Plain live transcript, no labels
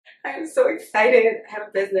I'm so excited. I have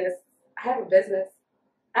a business. I have a business.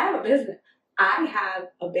 I have a business. I have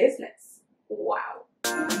a business. Wow.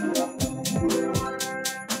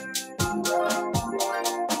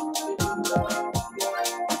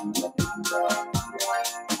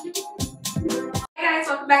 Hey guys,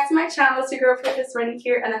 welcome back to my channel. It's your girl PrincessReni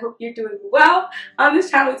here, and I hope you're doing well. On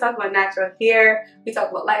this channel, we talk about natural hair, we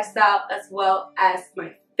talk about lifestyle, as well as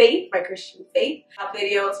my faith, my Christian faith. A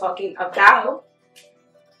video talking about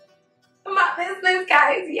my business,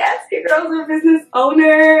 guys. Yes, your girl's a business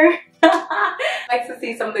owner. Like to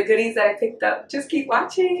see some of the goodies that I picked up. Just keep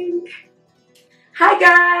watching. Hi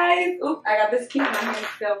guys. Oop, I got this key in my hand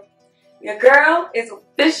still. Your girl is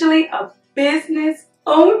officially a business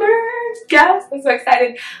owner. Yes, I'm so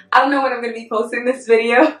excited. I don't know when I'm going to be posting this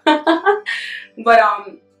video. But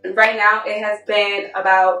right now it has been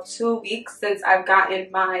about 2 weeks since I've gotten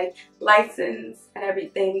my license and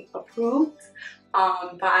everything approved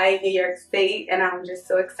by New York State, and I'm just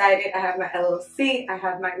so excited. I have my LLC, I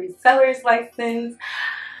have my reseller's license,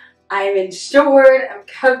 I am insured, I'm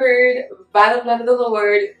covered by the blood of the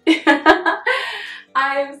Lord.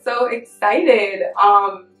 I am so excited.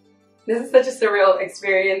 This is such a surreal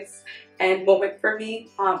experience and moment for me.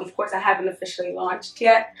 Of course, I haven't officially launched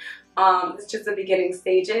yet. It's just the beginning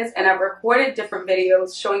stages, and I've recorded different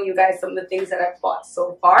videos showing you guys some of the things that I've bought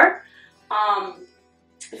so far.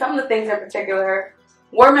 Some of the things in particular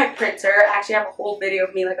were my printer. I actually have a whole video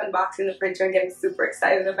of me like unboxing the printer and getting super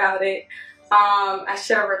excited about it. I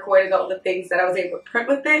should have recorded all the things that I was able to print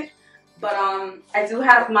with it. But I do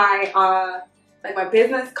have my like my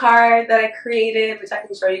business card that I created, which I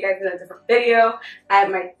can show you guys in a different video. I have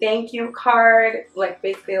my thank you card, like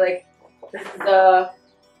basically like this is the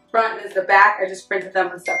front, this is the back. I just printed them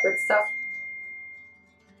on separate stuff.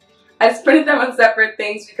 I just printed them on separate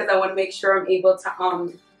things because I want to make sure I'm able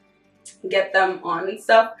to get them on and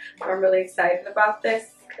stuff. But I'm really excited about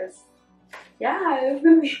this because yeah, it's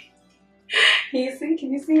gonna be.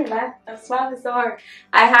 Can you see that? I'm smiling so hard.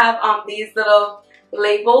 I have these little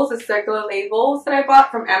labels, the circular labels that I bought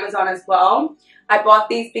from Amazon as well. I bought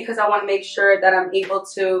these because I want to make sure that I'm able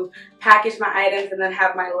to package my items and then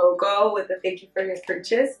have my logo with the thank you for your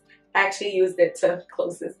purchase. I actually used it to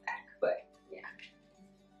close this back, but yeah.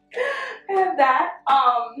 I have that.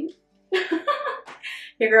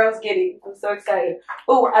 Your girl's giddy. I'm so excited.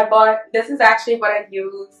 Oh, I bought, this is actually what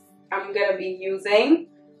I'm gonna be using.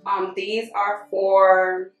 These are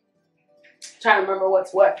for, I'm trying to remember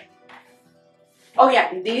what's what. Oh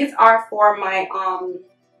yeah, these are for my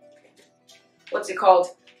what's it called?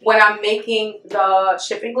 When I'm making the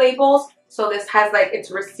shipping labels. So this has like,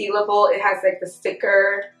 it's resealable. It has like the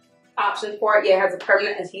sticker option for it. Yeah, it has a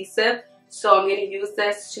permanent adhesive. So I'm gonna use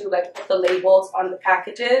this to like put the labels on the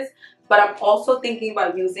packages. But I'm also thinking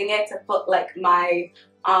about using it to put like my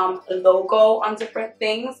logo on different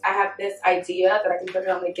things. I have this idea that I can put it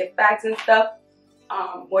on my gift bags and stuff.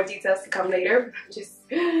 More details to come later. I'm just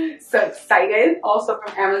so excited. Also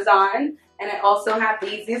from Amazon. And I also have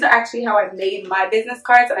these. These are actually how I made my business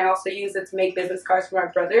cards, and I also use it to make business cards for my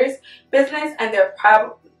brother's business. And they're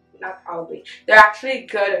they're actually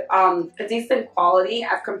good, a decent quality.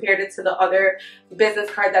 I've compared it to the other business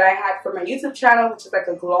card that I had for my YouTube channel, which is like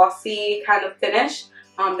a glossy kind of finish.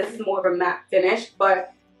 This is more of a matte finish,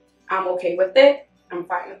 but I'm okay with it. I'm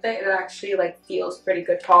fine with it. It actually like feels pretty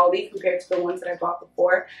good quality compared to the ones that I bought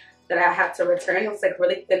before that I had to return. It was like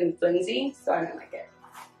really thin and flimsy, so I didn't like it.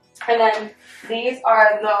 And then these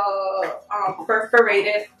are the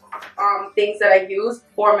perforated things that I use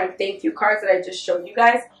for my thank you cards that I just showed you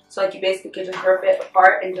guys. So like you basically can just rip it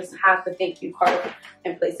apart and just have the thank you card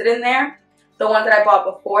and place it in there. The ones that I bought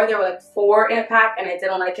before, there were like 4 in a pack, and I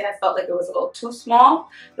didn't like it. I felt like it was a little too small.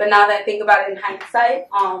 But now that I think about it in hindsight,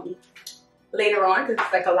 later on, because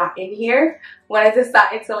it's like a lot in here, when I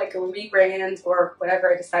decide to like rebrand or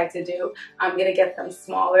whatever I decide to do, I'm gonna get them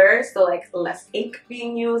smaller, so like less ink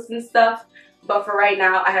being used and stuff. But for right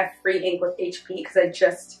now, I have free ink with HP because I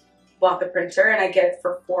just bought the printer and I get it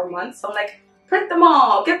for 4 months. So I'm like, print them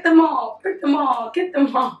all, get them all, print them all, get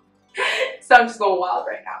them all. So I'm just going wild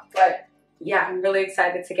right now. But yeah, I'm really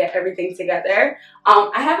excited to get everything together.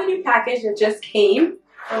 I have a new package that just came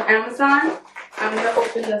from Amazon. I'm going to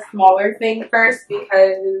open the smaller thing first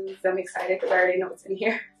because I'm excited because I already know what's in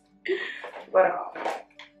here. But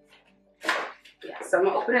yeah, so I'm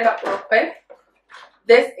going to open it up real quick.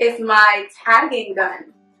 This is my tagging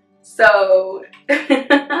gun. So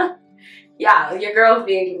yeah, your girl's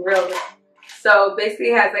being real good. So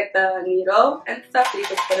basically it has like the needle and stuff that you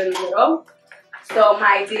can put in the middle. So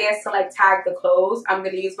my idea is to like tag the clothes. I'm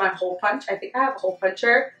going to use my hole punch. I think I have a hole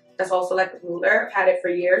puncher that's also like a ruler. I've had it for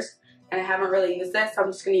years. and I haven't really used this, so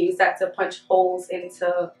I'm just going to use that to punch holes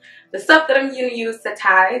into the stuff that I'm going to use to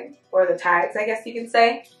tag, or the tags, I guess you can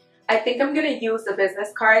say. I think I'm going to use the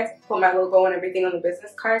business cards, put my logo and everything on the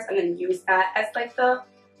business cards, and then use that as like the,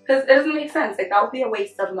 because it doesn't make sense. Like, that would be a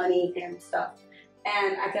waste of money and stuff.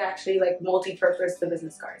 And I could actually like multi-purpose the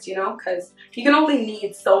business cards, you know, because you can only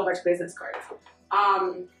need so much business cards.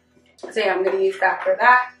 So yeah, I'm going to use that for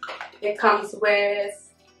that. It comes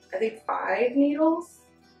with, I think, 5 needles.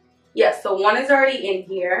 Yes, so 1 is already in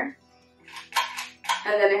here.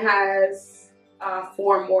 And then it has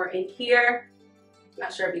 4 more in here.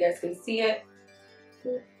 Not sure if you guys can see it.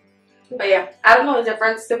 But yeah, I don't know the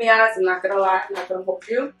difference, to be honest. I'm not going to lie. I'm not going to hold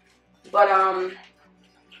you. But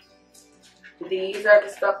these are the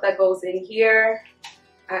stuff that goes in here.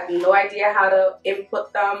 I have no idea how to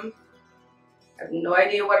input them. I have no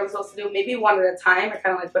idea what I'm supposed to do. Maybe one at a time. I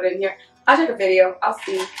kind of like put it in here. I'll check a video. I'll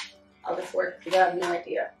see how this works because I have no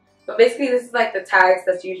idea. But basically, this is like the tags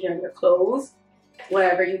that's usually on your clothes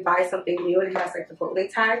whenever you buy something new, and it has like the clothing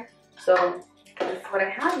tag. So this is what I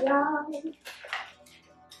have, y'all.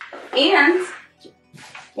 And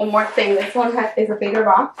one more thing. This one is a bigger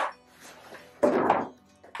box.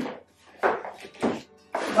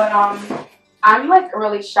 But I'm like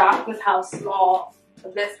really shocked with how small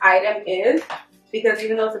this item is, because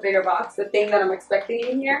even though it's a bigger box, the thing that I'm expecting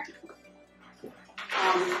in here,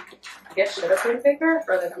 I guess should have been bigger,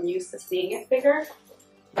 or that I'm used to seeing it bigger.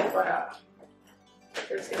 But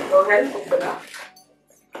we're just gonna go ahead and open it up.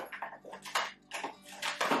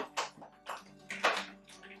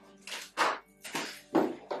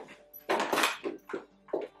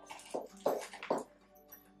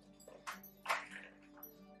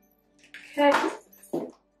 Okay.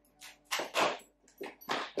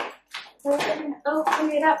 Open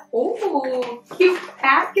it up. Ooh, cute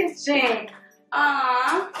packaging.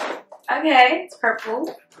 Okay, it's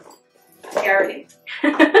purple. Scary.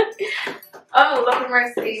 Oh, Lord of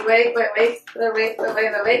mercy. Wait.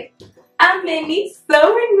 A mini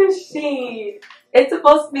sewing machine. It's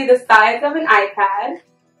supposed to be the size of an iPad,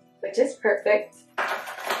 which is perfect.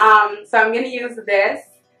 So I'm gonna use this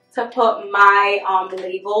to put my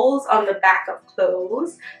labels on the back of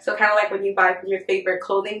clothes. So kind of like when you buy from your favorite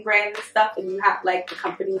clothing brands and stuff, and you have like the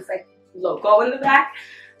company's like logo in the back,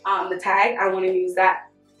 the tag. I want to use that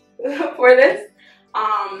for this.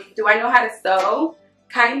 Do I know how to sew?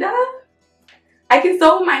 Kinda. I can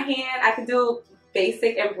sew with my hand. I can do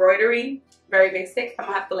basic embroidery, very basic. I'm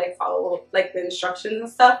gonna have to like follow like the instructions and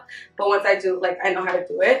stuff. But once I do, like, I know how to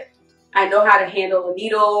do it. I know how to handle a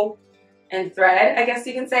needle and thread, I guess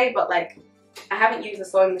you can say, but like I haven't used a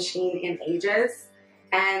sewing machine in ages.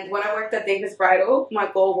 And when I worked at Davis Bridal, my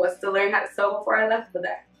goal was to learn how to sew before I left, but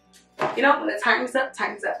that, you know, when the time's up,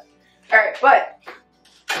 time's up. Alright, but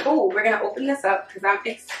we're gonna open this up because I'm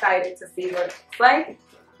excited to see what it looks like.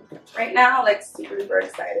 Right now, like super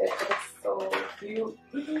excited. It's so cute.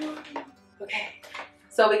 Okay.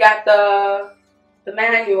 So we got the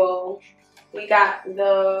manual. We got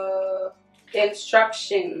the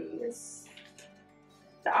instructions.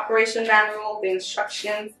 The operation manual, the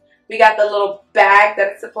instructions. We got the little bag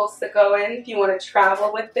that it's supposed to go in if you want to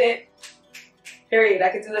travel with it. Period. I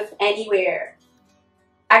could do this anywhere.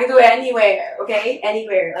 I can do it anywhere, okay?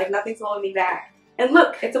 Anywhere. Like, nothing's holding me back. And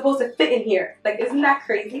look, it's supposed to fit in here. Like, isn't that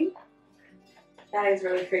crazy? That is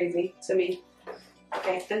really crazy to me.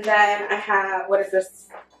 Okay, and then I have, what is this?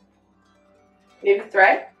 Maybe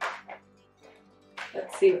thread?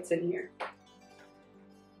 Let's see what's in here.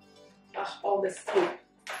 Oh, all this tape.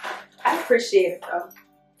 I appreciate it though.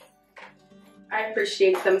 I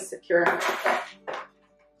appreciate them securing it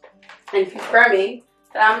and confirming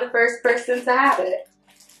that I'm the first person to have it.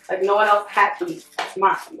 Like, no one else had these. It's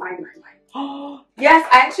mine. Oh, yes,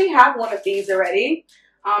 I actually have one of these already.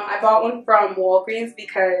 I bought one from Walgreens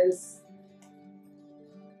because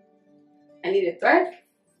I needed thread,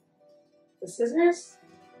 the scissors.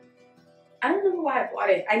 I don't remember why I bought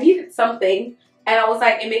it. I needed something, and I was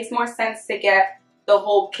like, it makes more sense to get the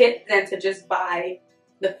whole kit than to just buy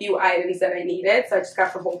the few items that I needed. So I just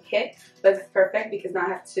got the whole kit. But it's perfect because now I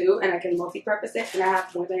have 2 and I can multi-purpose it, and I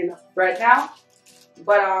have more than enough thread now.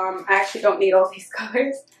 But I actually don't need all these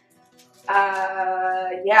colors.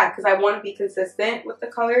 Yeah, because I want to be consistent with the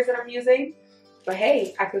colors that I'm using. But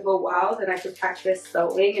hey, I could go wild and I could practice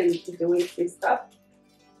sewing and doing some stuff.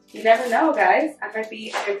 You never know, guys. I might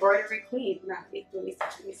be an embroidery queen. Let me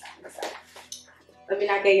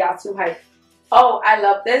not get y'all too hyped. Oh, I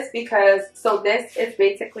love this because, so this is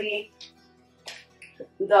basically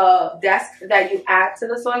the desk that you add to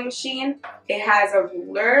the sewing machine. It has a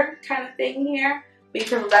ruler kind of thing here, but you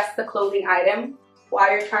can rest the clothing item while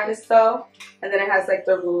you're trying to sew. And then it has like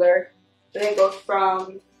the ruler And it goes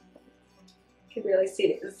from, you can barely see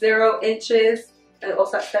it, 0 inches, and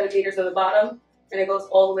also at 7 meters on the bottom. And it goes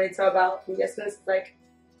all the way to about, I'm guessing it's like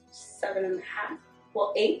 7.5,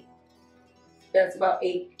 well 8. Yeah, it's about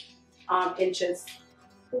 8 inches.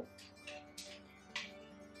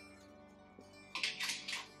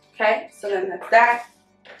 Okay, so then that's that.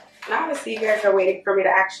 Now obviously you guys are waiting for me to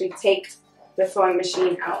actually take the sewing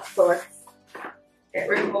machine out. So let's get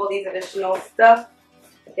rid of all these additional stuff.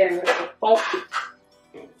 Getting rid of the foam.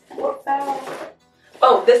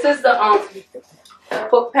 Oh, this is the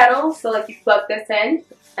foot pedal. So like you plug this in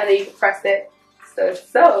and then you can press it. So it's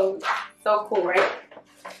so cool, right?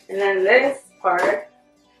 And then this part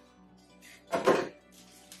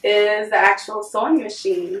is the actual sewing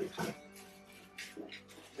machine.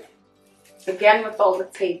 Again with all the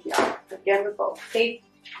tape, y'all. Again with all the tape.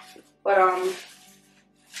 But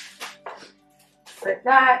like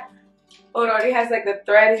that. Oh, it already has like the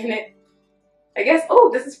thread in it. I guess. Oh,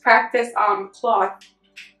 this is practice cloth.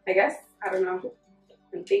 I guess. I don't know.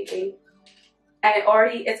 I'm thinking. And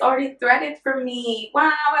it's already threaded for me.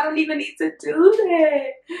 Wow, I don't even need to do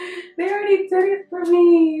that. They already did it for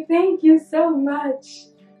me. Thank you so much.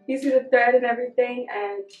 You see the thread and everything,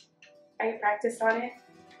 and I can practice on it.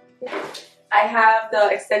 I have the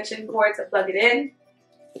extension cord to plug it in,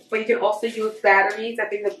 but you can also use batteries. I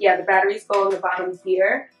think that, yeah, the batteries go on the bottom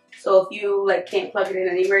here. So if you like can't plug it in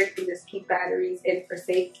anywhere, you can just keep batteries in for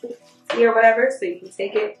safety or whatever. So you can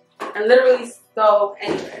take it and literally sew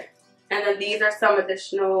anywhere. And then these are some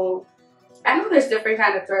additional, I know there's different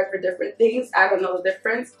kind of thread for different things. I don't know the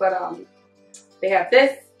difference, but they have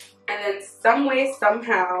this. And then some way,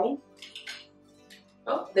 somehow,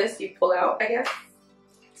 oh, this you pull out, I guess.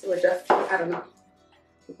 So adjust, I don't know.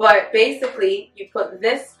 But basically, you put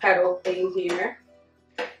this pedal thing here.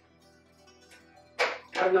 I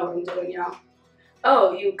don't know what I'm doing, y'all.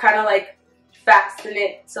 Oh, you kind of like fasten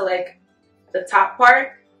it to like the top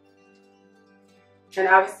part. And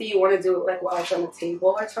obviously you want to do it like while it's on the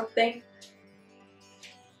table or something.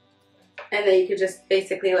 And then you could just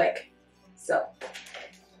basically like sew.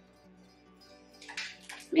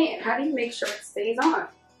 Man, how do you make sure it stays on?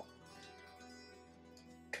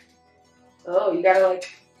 Oh, you gotta like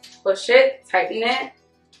push it, tighten it,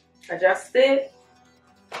 adjust it.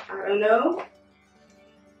 I don't know.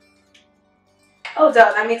 Oh,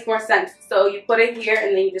 duh, that makes more sense. So you put it here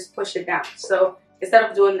and then you just push it down. So instead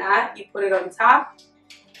of doing that, you put it on top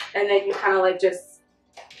and then you kind of like just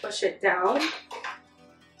push it down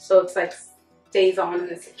so it's like stays on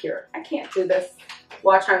and it's secure. I can't do this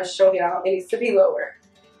while trying to show y'all. It needs to be lower.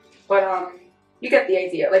 But you get the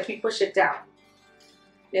idea. Like you push it down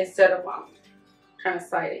instead of trying to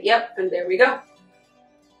slide it. Yep, and there we go.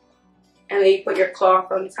 And then you put your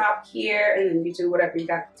cloth on top here and then you do whatever you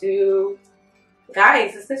got to do.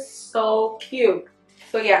 Guys, this is so cute.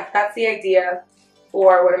 So yeah, that's the idea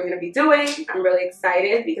for what I'm going to be doing. I'm really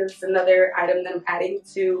excited because it's another item that I'm adding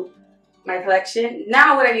to my collection.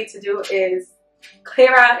 Now what I need to do is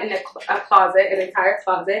clear out a closet, an entire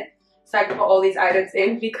closet, so I can put all these items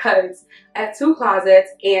in because I have 2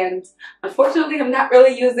 closets and unfortunately I'm not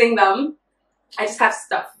really using them. I just have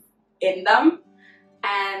stuff in them.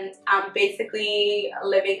 And I'm basically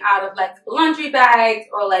living out of like laundry bags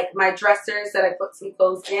or like my dressers that I put some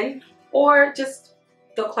clothes in, or just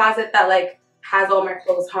the closet that like has all my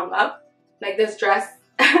clothes hung up. Like this dress,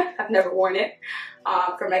 I've never worn it,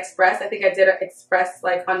 from Express. I think I did an Express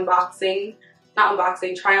like unboxing, not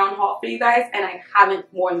unboxing, try on haul for you guys, and I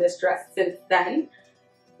haven't worn this dress since then.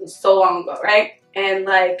 It was so long ago, right? And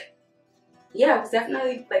like, yeah, it was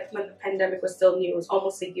definitely like when the pandemic was still new. It was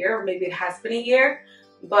almost a year, or maybe it has been a year.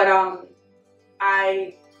 But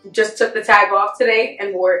I just took the tag off today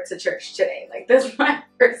and wore it to church today. Like this is my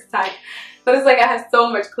first time. But it's like I have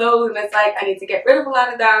so much clothes and it's like I need to get rid of a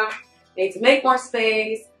lot of them. I need to make more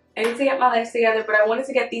space. I need to get my life together. But I wanted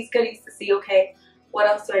to get these goodies to see, okay, what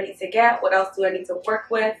else do I need to get? What else do I need to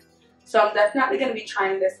work with? So I'm definitely going to be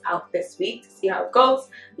trying this out this week to see how it goes.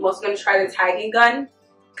 I'm also going to try the tagging gun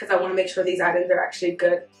because I want to make sure these items are actually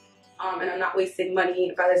good. And I'm not wasting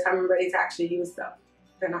money by the time I'm ready to actually use them.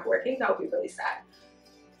 They're not working, that would be really sad.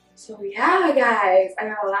 So yeah, guys, I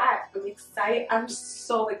got a lot. I'm excited. I'm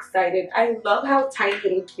so excited. I love how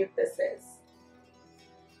tiny and cute this is.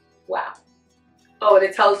 Wow. Oh, and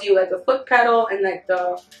it tells you like the foot pedal and like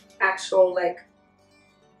the actual like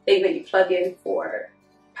thing that you plug in for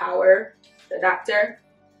power, the adapter.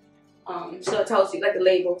 So it tells you like the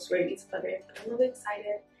labels where you need to plug it in. I'm really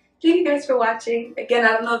excited. Thank you guys for watching. Again, I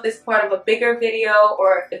don't know if this is part of a bigger video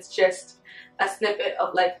or if it's just a snippet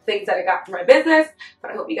of like things that I got from my business.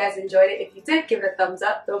 But I hope you guys enjoyed it. If you did, give it a thumbs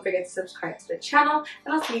up. Don't forget to subscribe to the channel,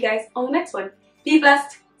 and I'll see you guys on the next one. Be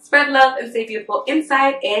blessed, spread love, and stay beautiful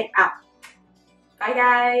inside and out. Bye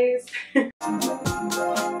guys.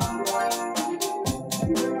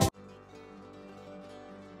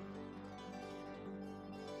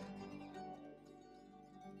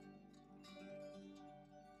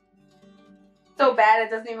 So bad it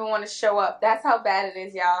doesn't even want to show up. That's how bad it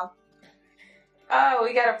is, y'all. Oh,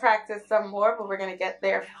 we gotta practice some more, but we're gonna get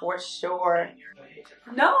there for sure.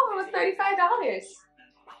 No, it was $35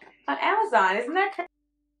 on Amazon. Isn't that crazy?